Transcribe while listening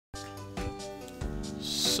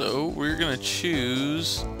So we're gonna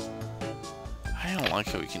choose. I don't like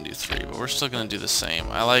how we can do 3, but we're still gonna do the same.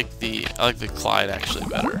 I like the Clyde actually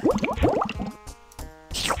better.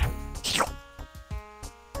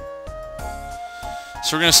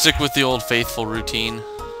 So we're gonna stick with the old faithful routine.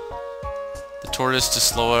 The tortoise to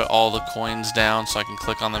slow all the coins down so I can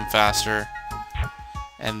click on them faster.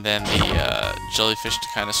 And then the jellyfish to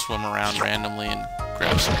kind of swim around randomly and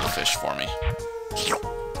grab some of the fish for me.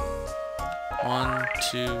 1,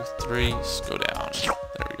 2, 3, go down.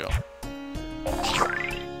 There we go.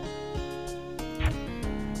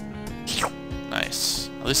 Nice.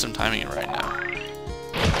 At least I'm timing it right now.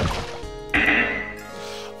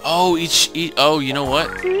 Oh, oh, you know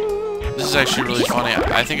what? This is actually really funny.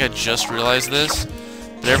 I think I just realized this,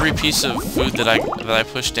 but every piece of food that I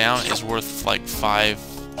push down is worth like 5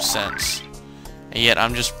 cents, and yet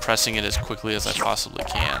I'm just pressing it as quickly as I possibly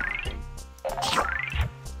can.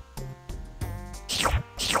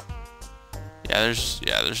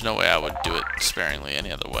 There's no way I would do it sparingly any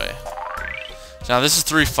other way. So now this is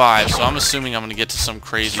 3-5, so I'm assuming I'm gonna get to some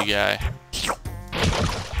crazy guy.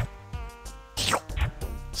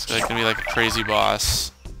 It's gonna be like a crazy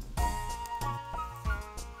boss.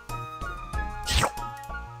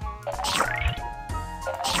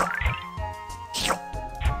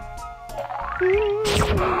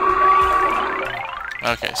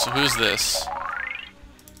 Okay, so who's this?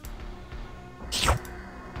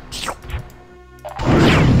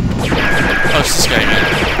 Oh, it's this guy again.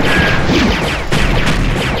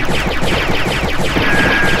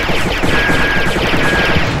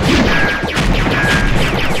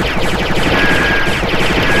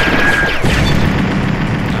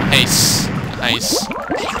 Nice. Nice.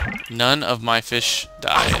 None of my fish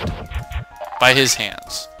died. By his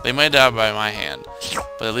hands. They might die by my hand,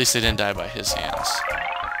 but at least they didn't die by his hands.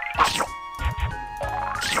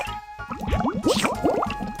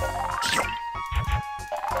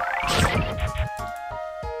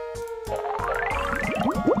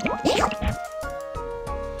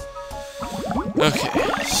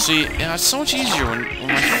 Okay, see, yeah, it's so much easier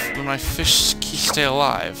when my fish stay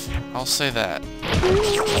alive. I'll say that.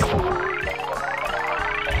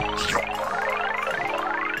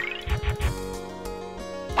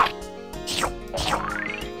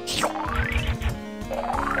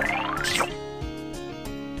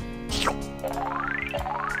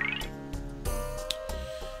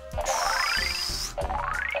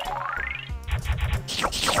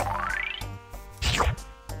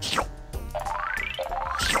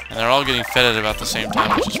 And they're all getting fed at about the same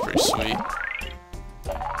time, which is pretty sweet.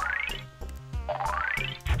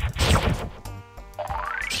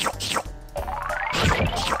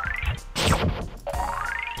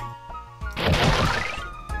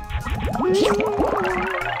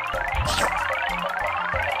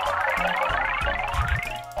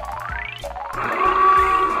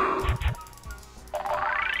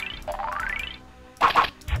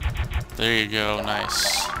 There you go,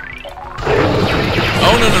 nice.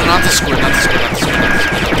 Oh, no, no, not the squid, not the squid, not the squid, not the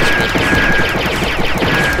squid, not the squid.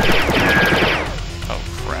 Oh,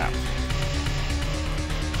 crap.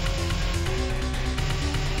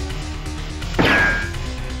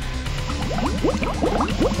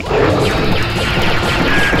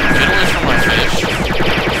 Get away from my fish.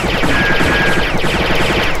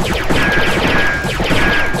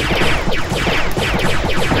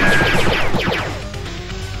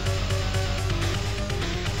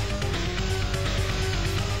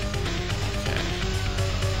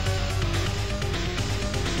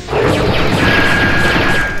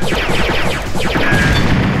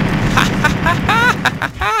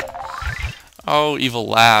 Oh, evil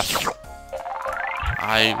laugh.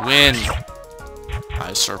 I win.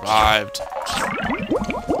 I survived.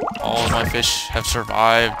 All of my fish have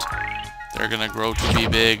survived. They're gonna grow to be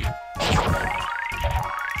big.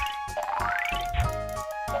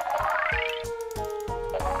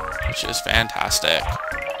 Which is fantastic.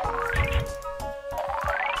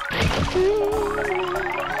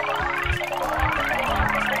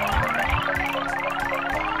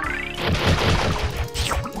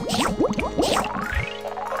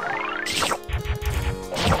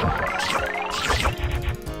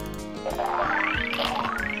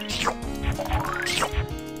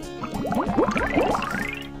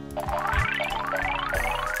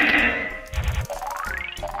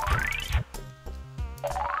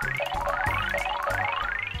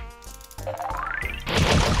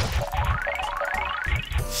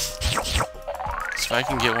 If I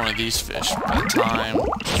can get one of these fish by the time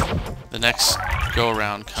the next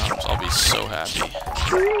go-around comes, I'll be so happy.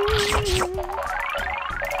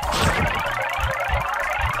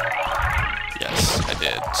 Yes, I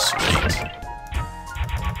did. Sweet.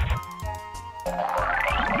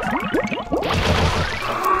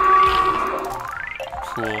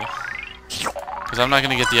 I'm not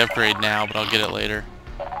going to get the upgrade now, but I'll get it later.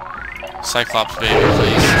 Cyclops baby,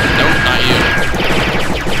 please. Nope, not you.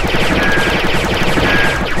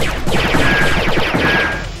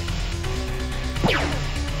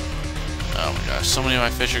 Oh my gosh, so many of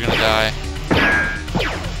my fish are going to die.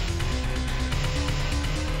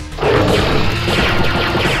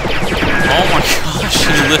 Oh my gosh,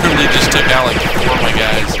 he literally just took out like 4 of my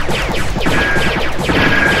guys.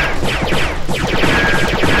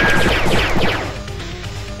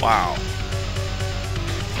 Wow.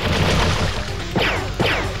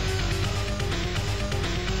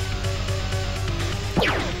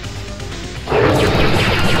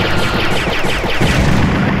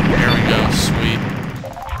 There we go, sweet.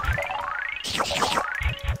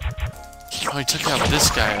 Oh, he took out this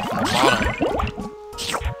guy from the bottom.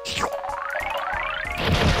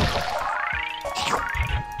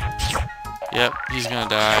 Yep, he's gonna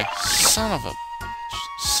die. Son of a...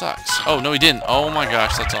 Sucks. Oh, no he didn't. Oh my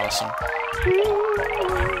gosh, that's awesome.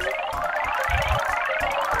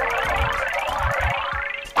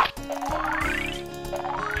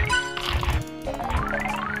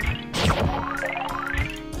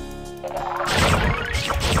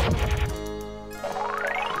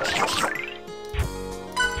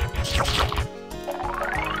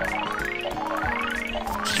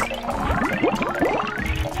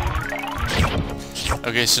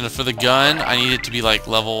 Okay, so for the gun, I need it to be like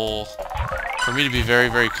level... For me to be very,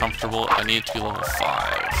 very comfortable, I need it to be level 5.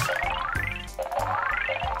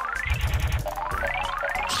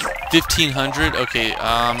 1500? Okay,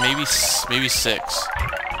 maybe 6.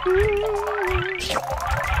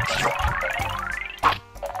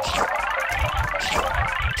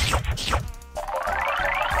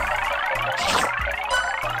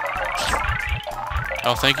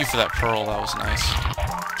 Oh, thank you for that pearl, that was nice.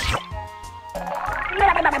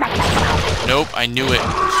 Nope, I knew it.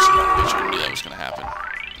 I knew that was gonna happen.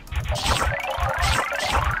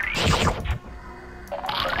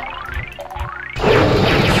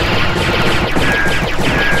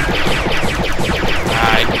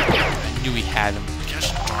 I knew he had him.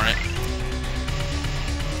 Gosh darn it.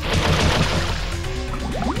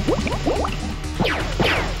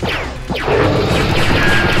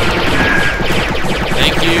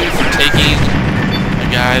 Thank you for taking a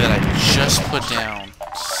guy that I just put down.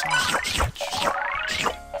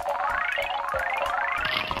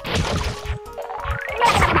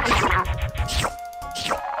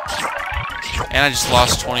 And I just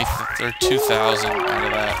lost 2,000 out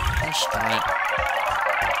of that. Gosh darn it.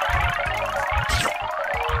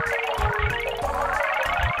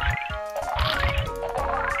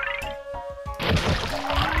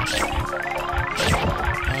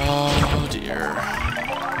 Oh dear.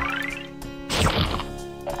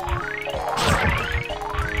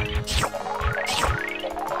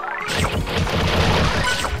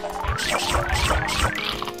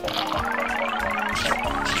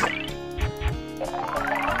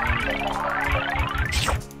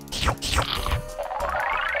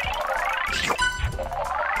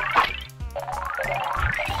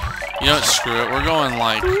 You know what, screw it. We're going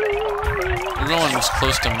as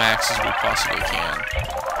close to max as we possibly can.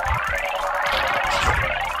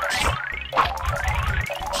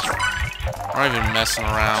 We're not even messing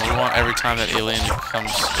around. We want every time that alien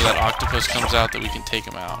comes, or that octopus comes out, that we can take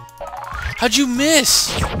him out. How'd you miss?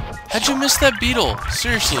 How'd you miss that beetle?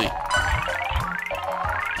 Seriously.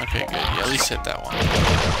 Okay, good. Yeah, at least hit that one.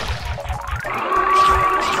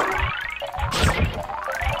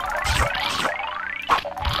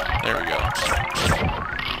 There we go.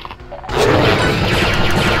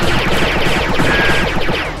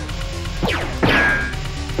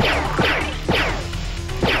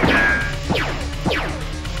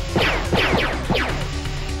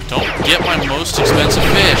 Don't get my most expensive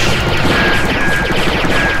fish.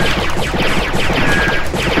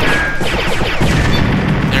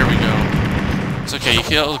 There we go. It's okay, you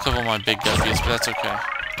killed a couple of my big guppies, but that's okay.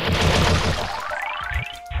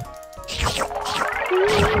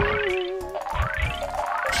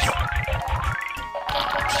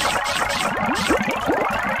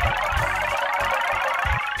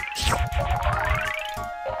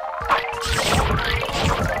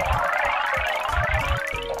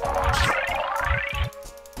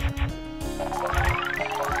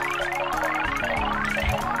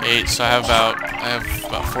 So I have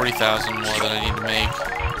about 40,000 more that I need to make.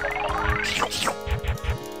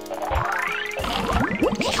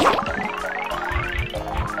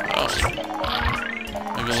 Oh,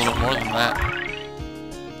 maybe a little bit more than that.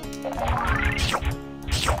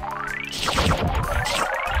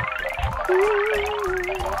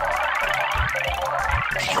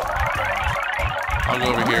 I'll go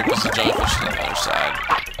over here because the jellyfish is on the other side.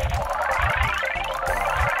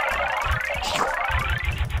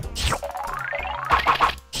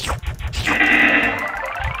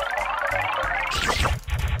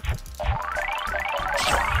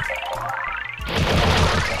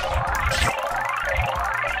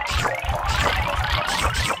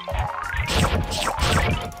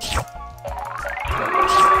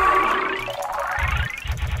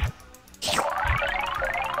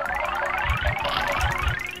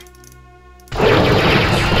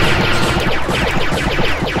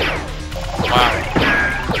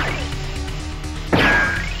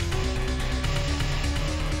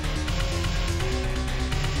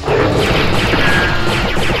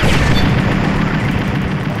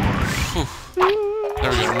 There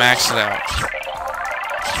we go, max it out.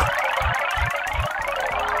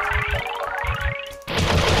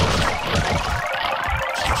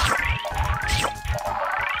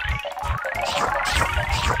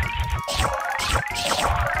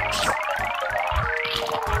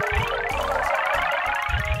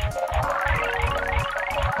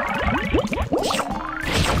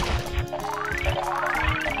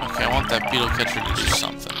 Okay, I want that beetle catcher to do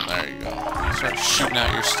something. There you go. Start shooting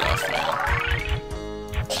out your stuff, man.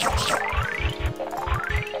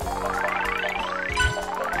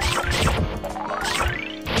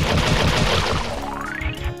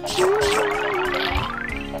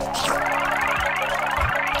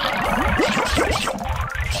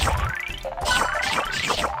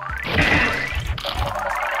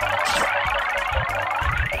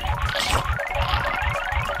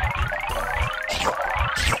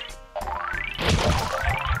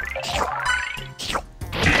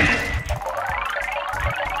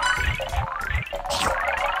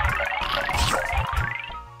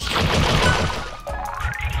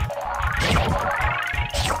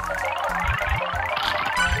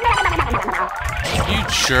 You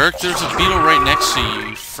jerk, there's a beetle right next to you,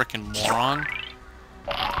 you frickin' moron.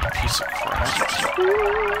 Piece of crap.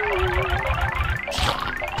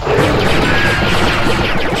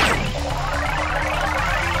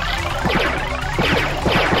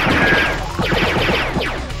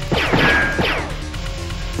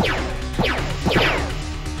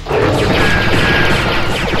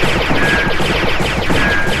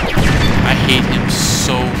 I hate him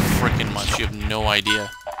so frickin' much, you have no idea.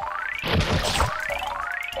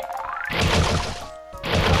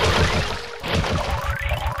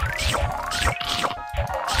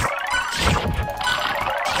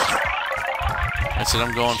 That's it,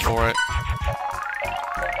 I'm going for it.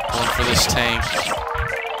 Going for this tank.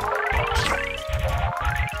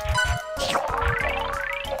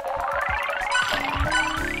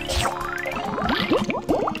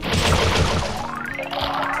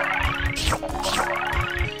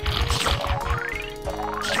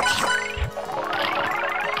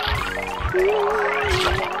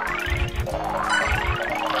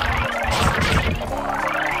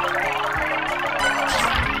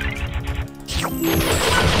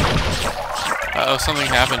 Uh-oh, something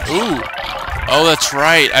happened. Ooh! Oh, that's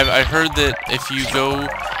right. I heard that if you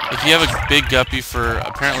have a big guppy for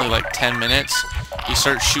apparently like 10 minutes, you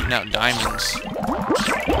start shooting out diamonds.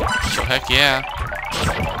 So heck yeah.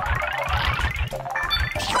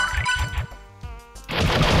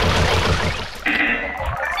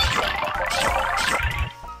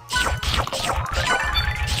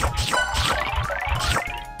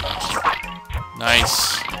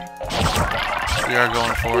 Nice. We are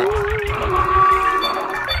going for it.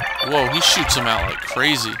 Whoa, he shoots them out like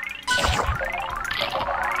crazy.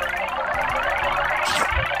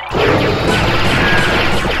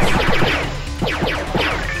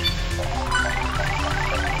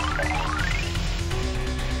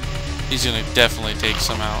 He's gonna definitely take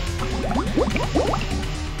some out.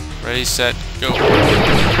 Ready, set, go. Yep,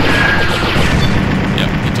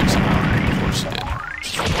 he took some out. Of course he did.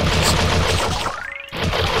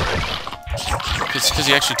 It's because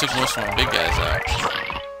he actually took most of my big guys out.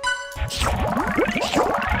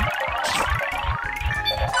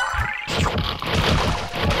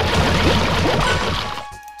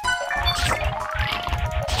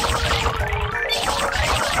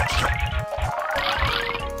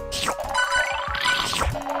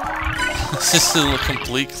 This is a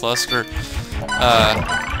complete cluster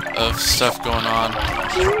of stuff going on.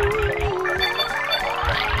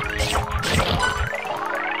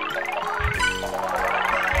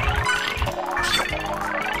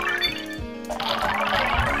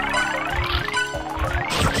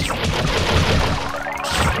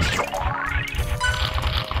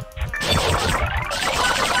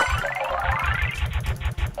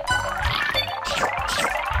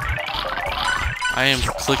 I I am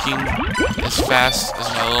clicking as fast as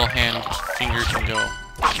my little finger can go.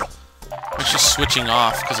 It's just switching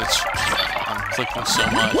off because I'm clicking so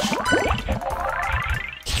much.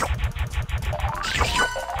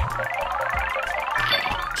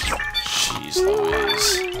 Jeez Louise.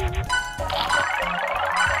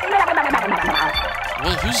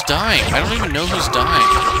 Well, who's dying? I don't even know who's dying.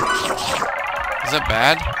 Is that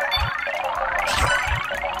bad?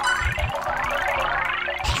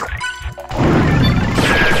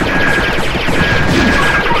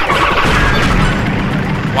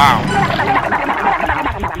 Wow.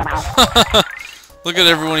 Look at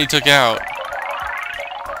everyone he took out.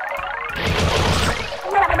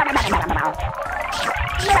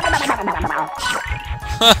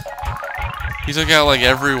 He took out like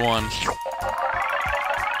everyone.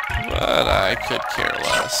 But I could care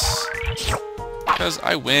less. Because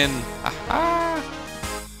I win. Aha!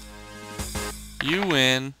 You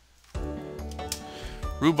win.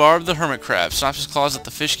 Rhubarb the hermit crab. Snaps his claws at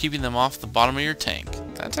the fish, keeping them off the bottom of your tank.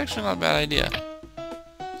 That's actually not a bad idea.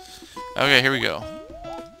 Okay, here we go.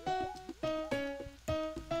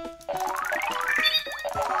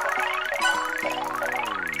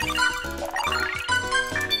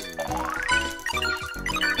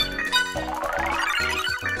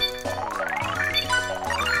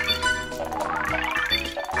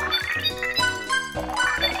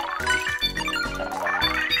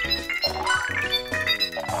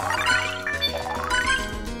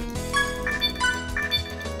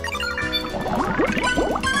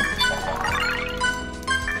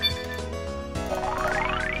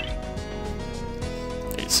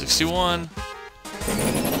 $861.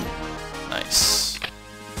 Nice.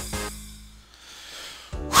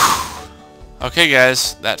 Whew. Okay,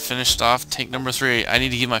 guys, that finished off tank number 3. I need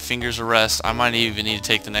to give my fingers a rest. I might even need to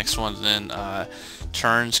take the next one in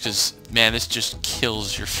turns, because, man, this just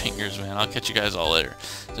kills your fingers, man. I'll catch you guys all later.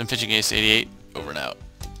 I'm Pitching Ace 88, over and out.